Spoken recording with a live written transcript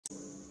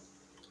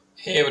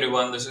Hey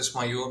everyone, this is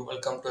Mayur.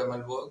 Welcome to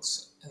ML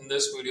Works. In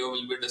this video,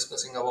 we'll be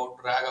discussing about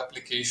RAG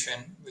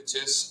application, which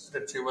is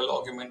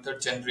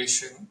Retrieval-augmented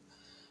generation.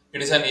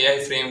 It is an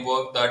AI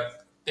framework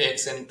that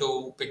takes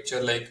into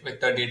picture like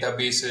vector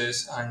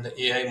databases and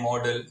AI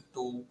model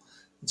to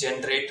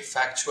generate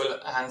factual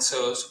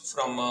answers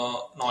from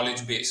a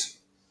knowledge base.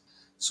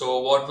 So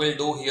what we'll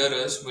do here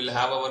is we'll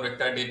have our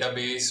vector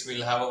database,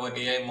 we'll have our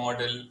AI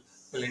model,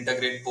 we'll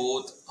integrate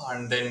both,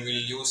 and then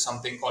we'll use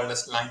something called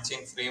as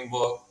Langchain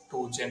framework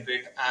to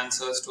generate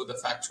answers to the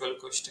factual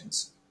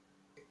questions.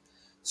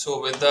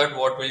 So with that,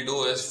 what we'll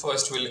do is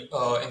first we'll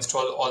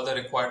install all the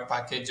required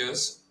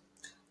packages.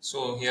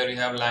 So here we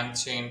have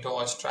Langchain,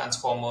 Torch,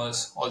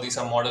 transformers, all these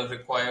are model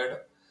required.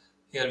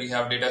 Here we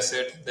have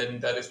dataset,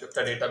 then there is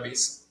vector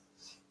database.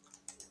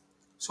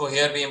 So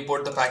here we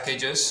import the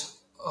packages.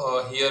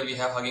 Here we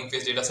have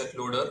HuggingFace dataset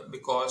loader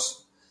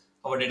because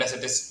our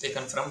dataset is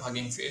taken from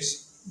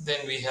HuggingFace. Then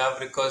we have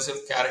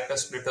recursive character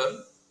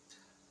splitter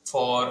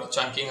for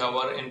chunking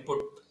our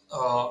input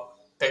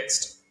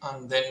text,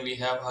 and then we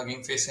have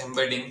HuggingFace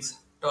embeddings,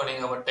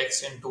 turning our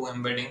text into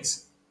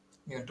embeddings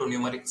into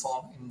numeric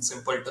form in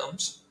simple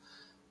terms.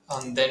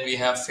 And then we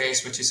have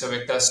Faiss, which is a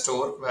vector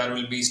store where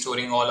we'll be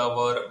storing all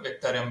our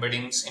vector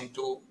embeddings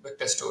into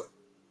vector store.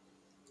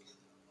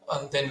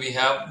 And then we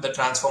have the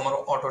transformer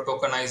auto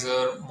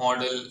tokenizer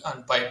model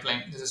and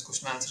pipeline. This is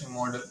question answering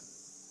model.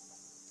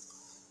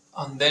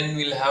 And then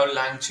we'll have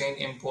Langchain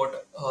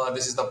import.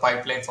 This is the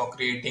pipeline for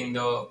creating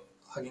the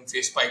Hugging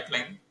Face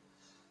pipeline.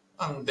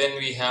 And then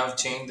we have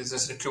chain. This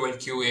is Retrieval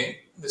QA.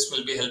 This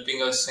will be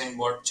helping us in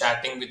what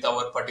chatting with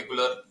our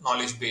particular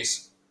knowledge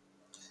base.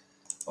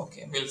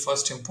 Okay, we'll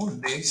first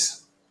import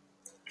this.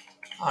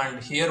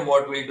 And here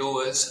what we'll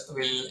do is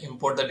we'll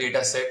import the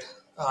data set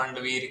and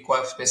we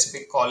require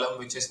specific column,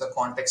 which is the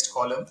context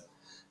column.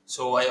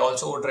 So I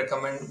also would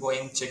recommend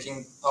going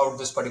checking out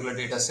this particular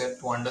data set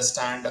to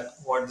understand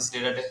what this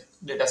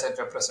data set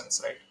represents,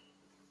 right?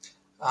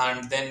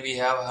 And then we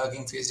have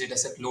Hugging Face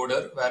dataset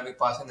loader where we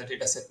pass in the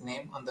dataset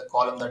name and the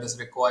column that is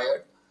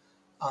required,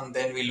 and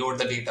then we load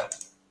the data.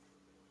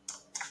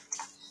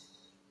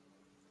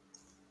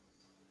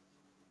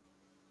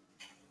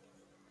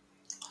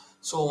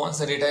 So once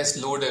the data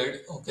is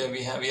loaded, okay,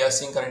 we are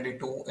seeing currently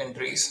two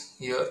entries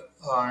here,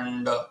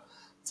 and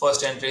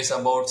first entry is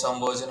about some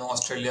version of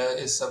Australia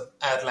is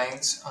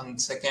airlines,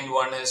 and second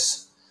one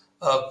is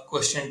a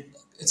question.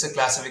 It's a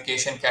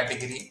classification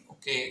category,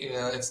 okay,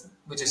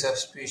 which is a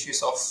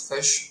species of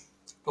fish,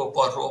 top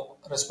or rope.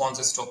 Response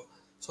is top.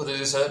 So this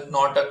is a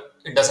not a.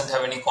 It doesn't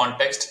have any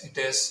context. It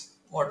is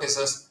what is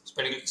a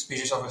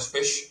species of a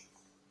fish.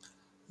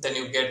 Then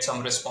you get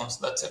some response.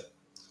 That's it.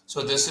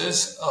 So this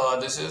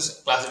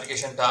is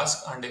classification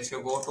task, and if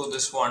you go to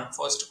this one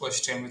first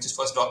question, which is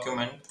first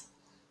document,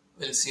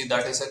 we'll see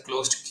that is a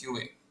closed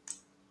QA.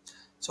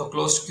 So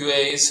closed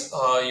QA is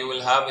you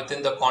will have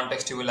within the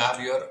context you will have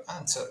your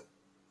answer.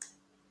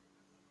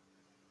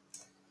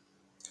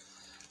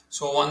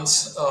 So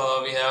once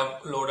we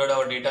have loaded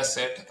our data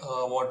set,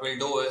 what we'll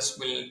do is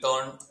we'll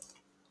turn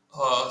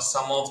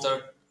some of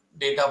the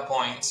data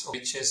points,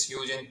 which is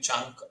huge in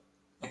chunk,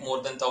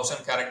 more than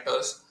 1,000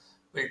 characters.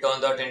 We'll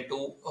turn that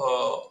into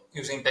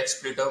using text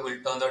splitter.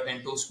 We'll turn that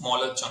into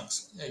smaller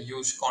chunks, a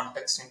huge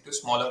context into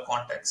smaller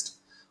context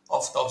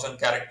of 1,000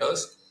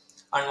 characters,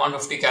 and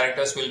 150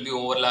 characters will be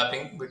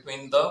overlapping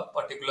between the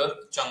particular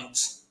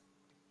chunks.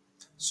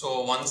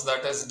 So once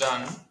that is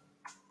done,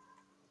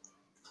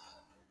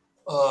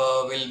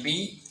 we'll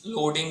be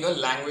loading a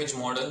language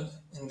model.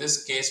 In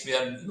this case, we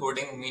are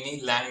loading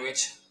mini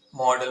language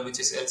model, which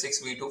is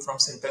L6V2 from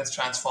sentence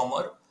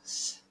transformer.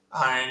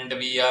 And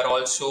we are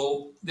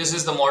also, this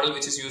is the model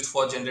which is used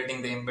for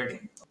generating the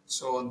embedding.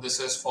 So this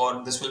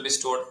will be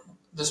stored,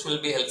 this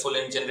will be helpful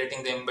in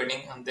generating the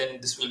embedding, and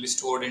then this will be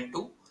stored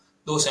into,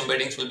 those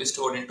embeddings will be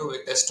stored into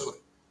vector store.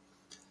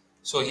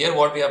 So here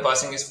what we are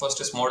passing is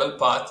first is model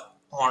path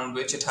on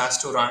which it has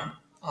to run,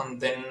 and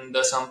then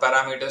the some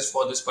parameters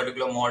for this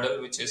particular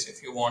model, which is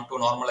if you want to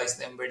normalize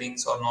the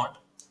embeddings or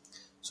not.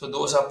 So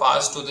those are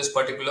passed to this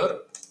particular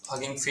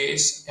Hugging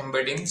Face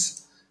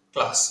embeddings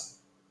class,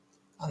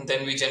 and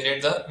then we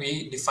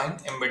define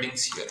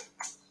embeddings here.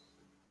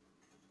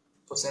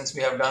 So since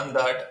we have done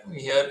that,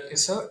 here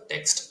is a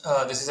text.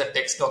 This is a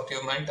text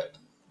document.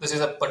 This is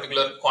a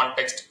particular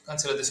context.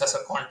 Consider this as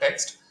a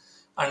context,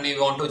 and we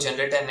want to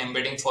generate an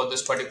embedding for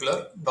this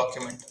particular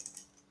document.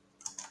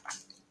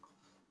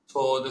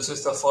 So this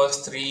is the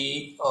first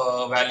three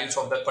values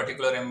of that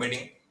particular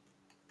embedding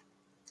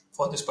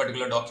for this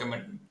particular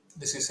document.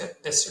 This is a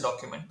test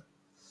document.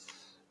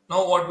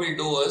 Now what we'll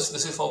do is,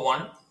 this is for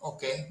one.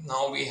 Okay,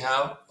 now we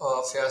have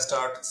fair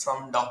start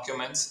from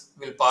documents.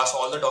 We'll pass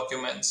all the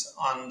documents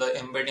on the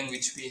embedding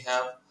which we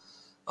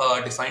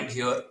have defined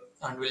here,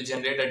 and we'll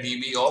generate a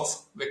DB of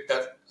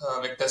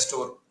vector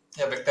store.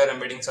 Yeah, vector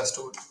embeddings are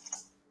stored.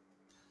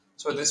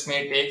 So this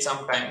may take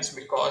some time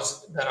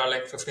because there are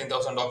like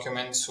 15,000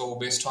 documents. So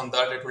based on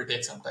that, it will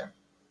take some time.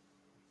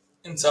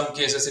 In some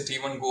cases, it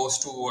even goes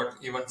to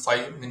even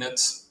 5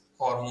 minutes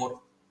or more.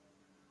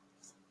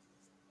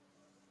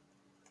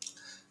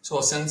 So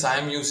since I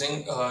am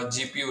using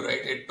GPU, right,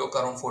 it took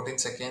around 14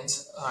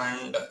 seconds,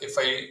 and if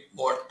I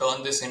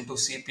turn this into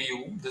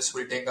CPU, this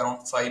will take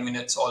around 5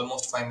 minutes,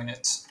 almost 5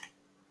 minutes.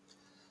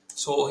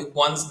 So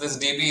once this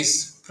DB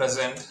is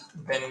present,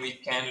 then we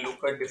can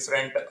look at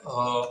different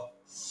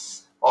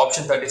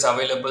options that is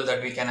available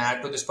that we can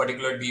add to this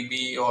particular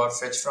DB or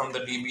fetch from the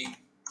DB.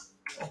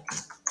 Okay,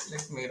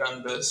 let me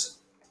run this.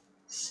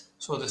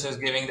 So this is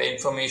giving the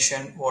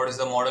information, what is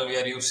the model we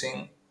are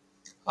using,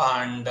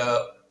 and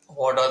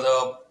what are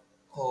the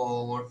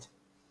what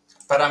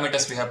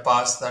parameters we have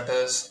passed. That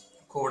is,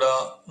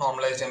 CUDA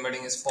normalized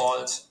embedding is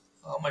false,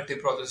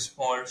 multiprocess is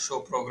false,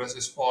 show progress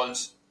is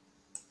false.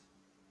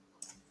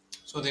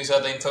 So these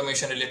are the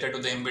information related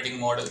to the embedding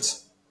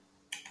models.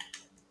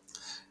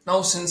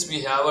 Now, since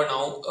we have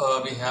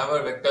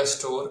a vector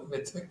store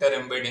with vector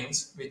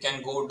embeddings, we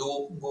can go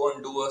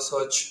and do a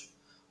search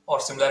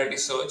or similarity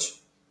search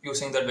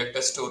using that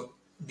vector store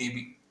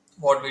DB.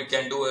 What we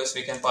can do is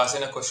we can pass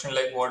in a question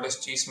like what is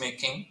cheese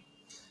making,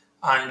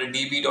 and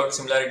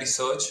db.similarity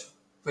search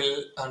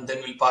and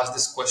then we'll pass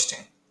this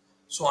question.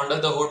 So under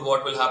the hood,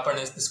 what will happen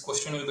is this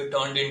question will be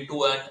turned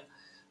into an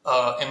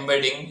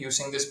embedding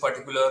using this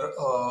particular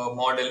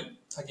model,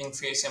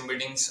 HuggingFace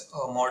embeddings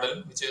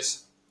model, which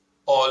is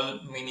all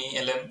mini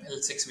LM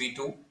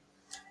L6v2,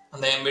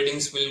 and the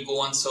embeddings will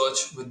go and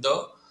search with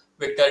the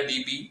vector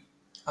DB,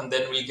 and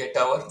then we'll get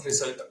our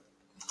result.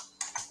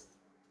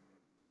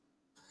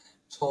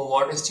 So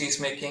what is cheese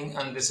making,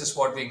 and this is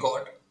what we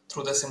got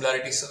through the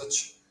similarity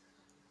search.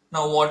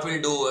 Now what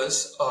we'll do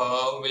is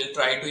we'll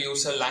try to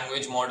use a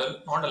language model,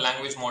 not a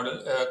language model,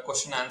 a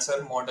question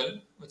answer model,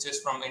 which is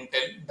from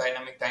Intel,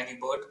 Dynamic Tiny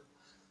Bird.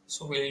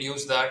 So we'll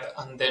use that,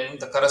 and then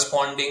the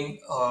corresponding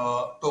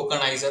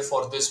tokenizer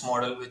for this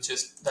model, which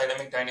is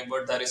Dynamic Tiny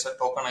Bird, there is a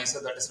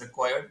tokenizer that is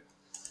required.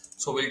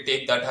 So we'll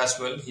take that as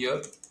well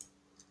here.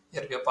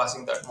 Here we are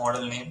passing that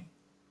model name.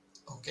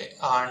 Okay,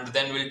 and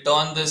then we'll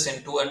turn this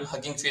into an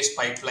HuggingFace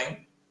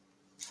pipeline.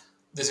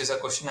 This is a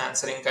question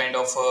answering kind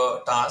of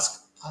a task,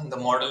 and the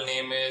model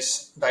name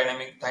is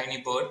Dynamic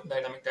Tiny Bird,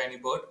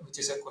 which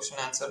is a question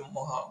answer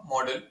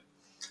model,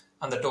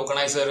 and the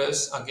tokenizer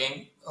is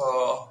again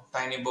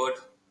Tiny Bird,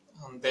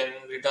 and then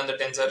return the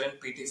tensor in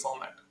PT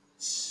format.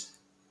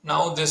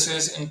 Now this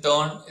is in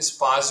turn is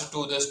passed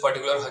to this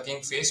particular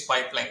HuggingFace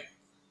pipeline.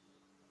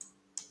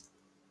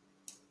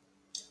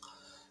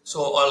 So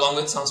along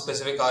with some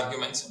specific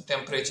arguments,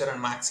 temperature and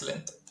max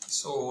length.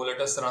 So let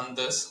us run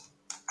this.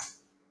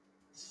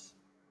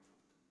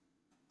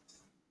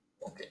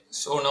 Okay,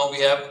 so now we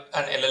have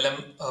an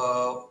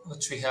LLM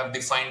which we have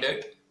defined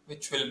it,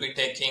 which will be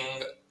taking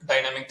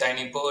Dynamic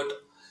Tiny Bird,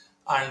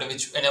 and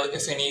which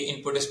if any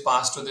input is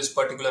passed to this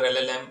particular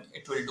LLM,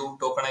 it will do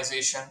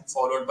tokenization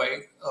followed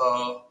by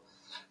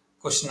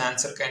question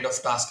answer kind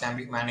of task can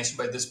be managed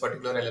by this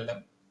particular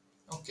LLM.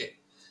 Okay,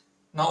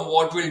 now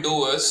what we'll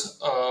do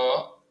is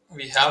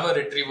we have a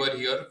retriever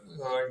here,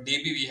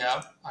 DB we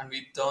have, and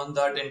we turn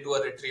that into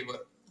a retriever.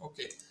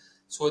 Okay,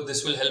 so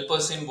this will help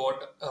us in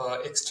what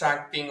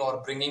extracting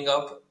or bringing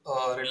up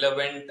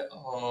relevant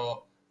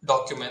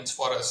documents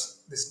for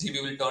us. This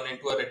DB will turn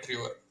into a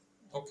retriever.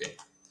 Okay,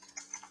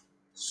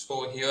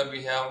 so here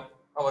we have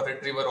our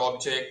retriever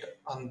object,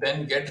 and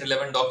then get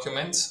relevant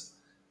documents.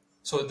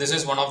 So this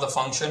is one of the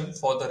function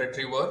for the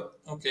retriever,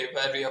 okay,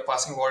 where we are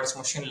passing what is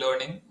machine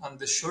learning, and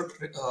this should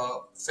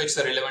fetch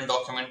the relevant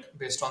document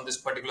based on this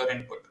particular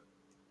input.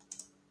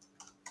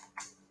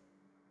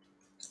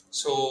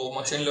 So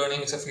machine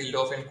learning is a field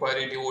of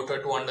inquiry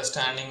devoted to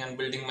understanding and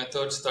building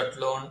methods that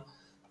learn,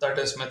 that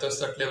is, methods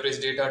that leverage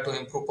data to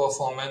improve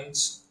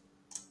performance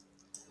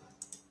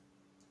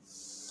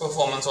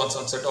on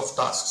some set of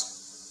tasks.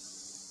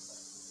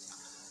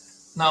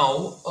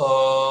 Now,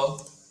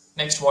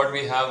 next what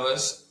we have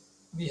is,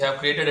 we have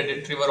created a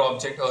retriever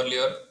object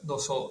earlier, though,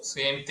 so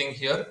same thing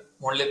here.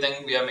 Only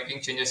thing we are making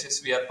changes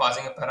is we are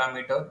passing a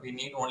parameter. We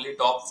need only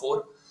top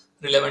 4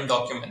 relevant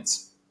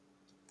documents.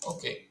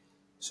 Okay,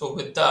 so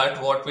with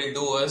that, what we'll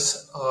do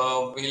is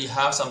we'll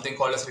have something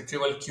called as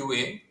retrieval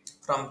QA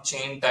from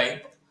chain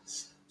type.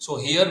 So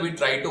here we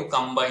try to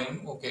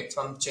combine, okay,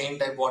 from chain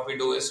type. What we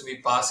do is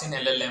we pass in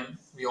LLM,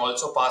 we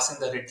also pass in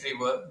the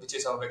retriever, which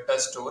is our vector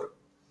store.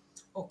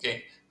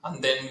 Okay,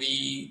 and then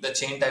the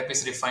chain type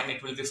is refined.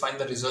 It will refine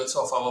the results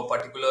of our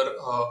particular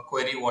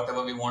query,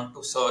 whatever we want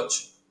to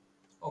search.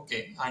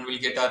 Okay, and we'll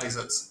get our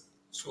results.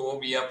 So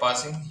we are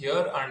passing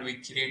here, and we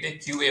create a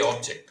QA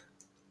object.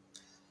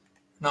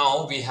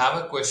 Now we have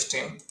a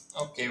question.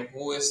 Okay,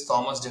 who is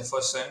Thomas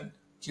Jefferson?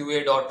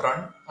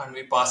 QA.run, and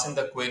we pass in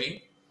the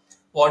query.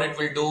 What it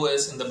will do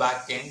is in the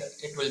back end,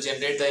 it will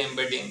generate the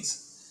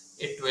embeddings.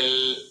 It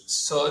will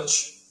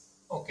search.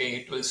 Okay,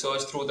 it will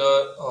search through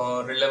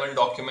the relevant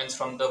documents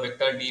from the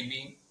vector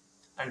DB,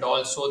 and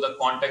also the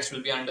context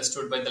will be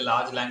understood by the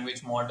large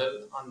language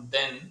model, and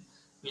then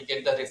we'll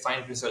get the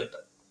refined result.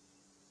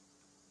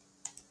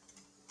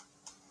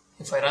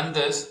 If I run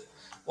this,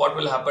 what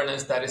will happen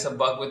is there is a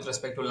bug with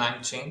respect to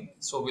Langchain.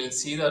 So we'll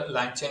see the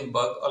Langchain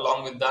bug.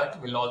 Along with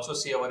that, we'll also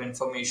see our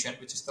information,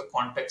 which is the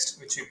context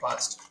which we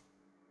passed.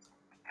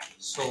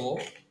 So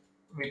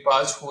we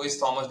passed who is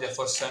Thomas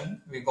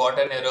Jefferson. We got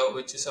an error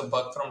which is a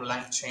bug from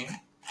Langchain,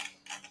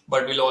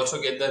 but we'll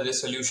also get the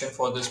resolution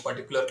for this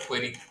particular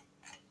query.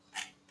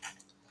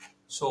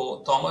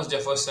 So Thomas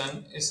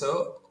Jefferson is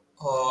a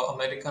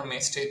American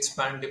made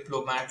statesman,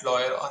 diplomat,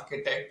 lawyer,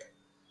 architect.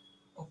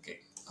 Okay,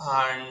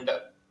 and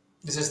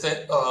this is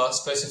the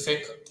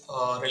specific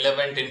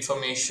relevant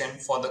information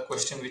for the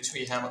question which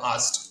we have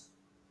asked.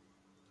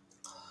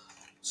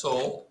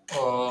 So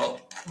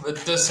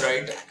with this,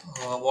 right,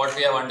 what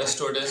we have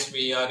understood is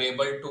we are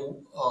able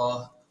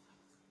to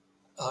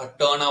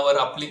turn our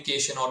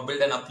application or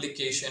build an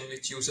application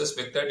which uses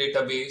vector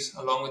database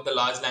along with the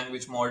large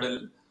language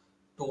model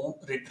to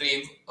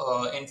retrieve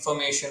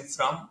information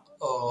from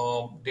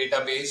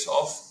database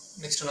of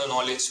external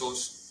knowledge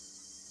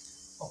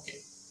source. Okay.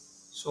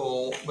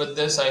 So with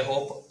this, I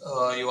hope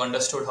you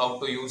understood how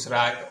to use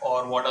RAG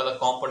or what are the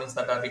components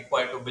that are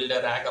required to build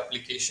a RAG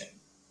application.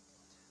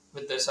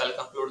 With this, I'll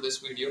conclude this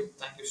video.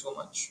 Thank you so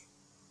much.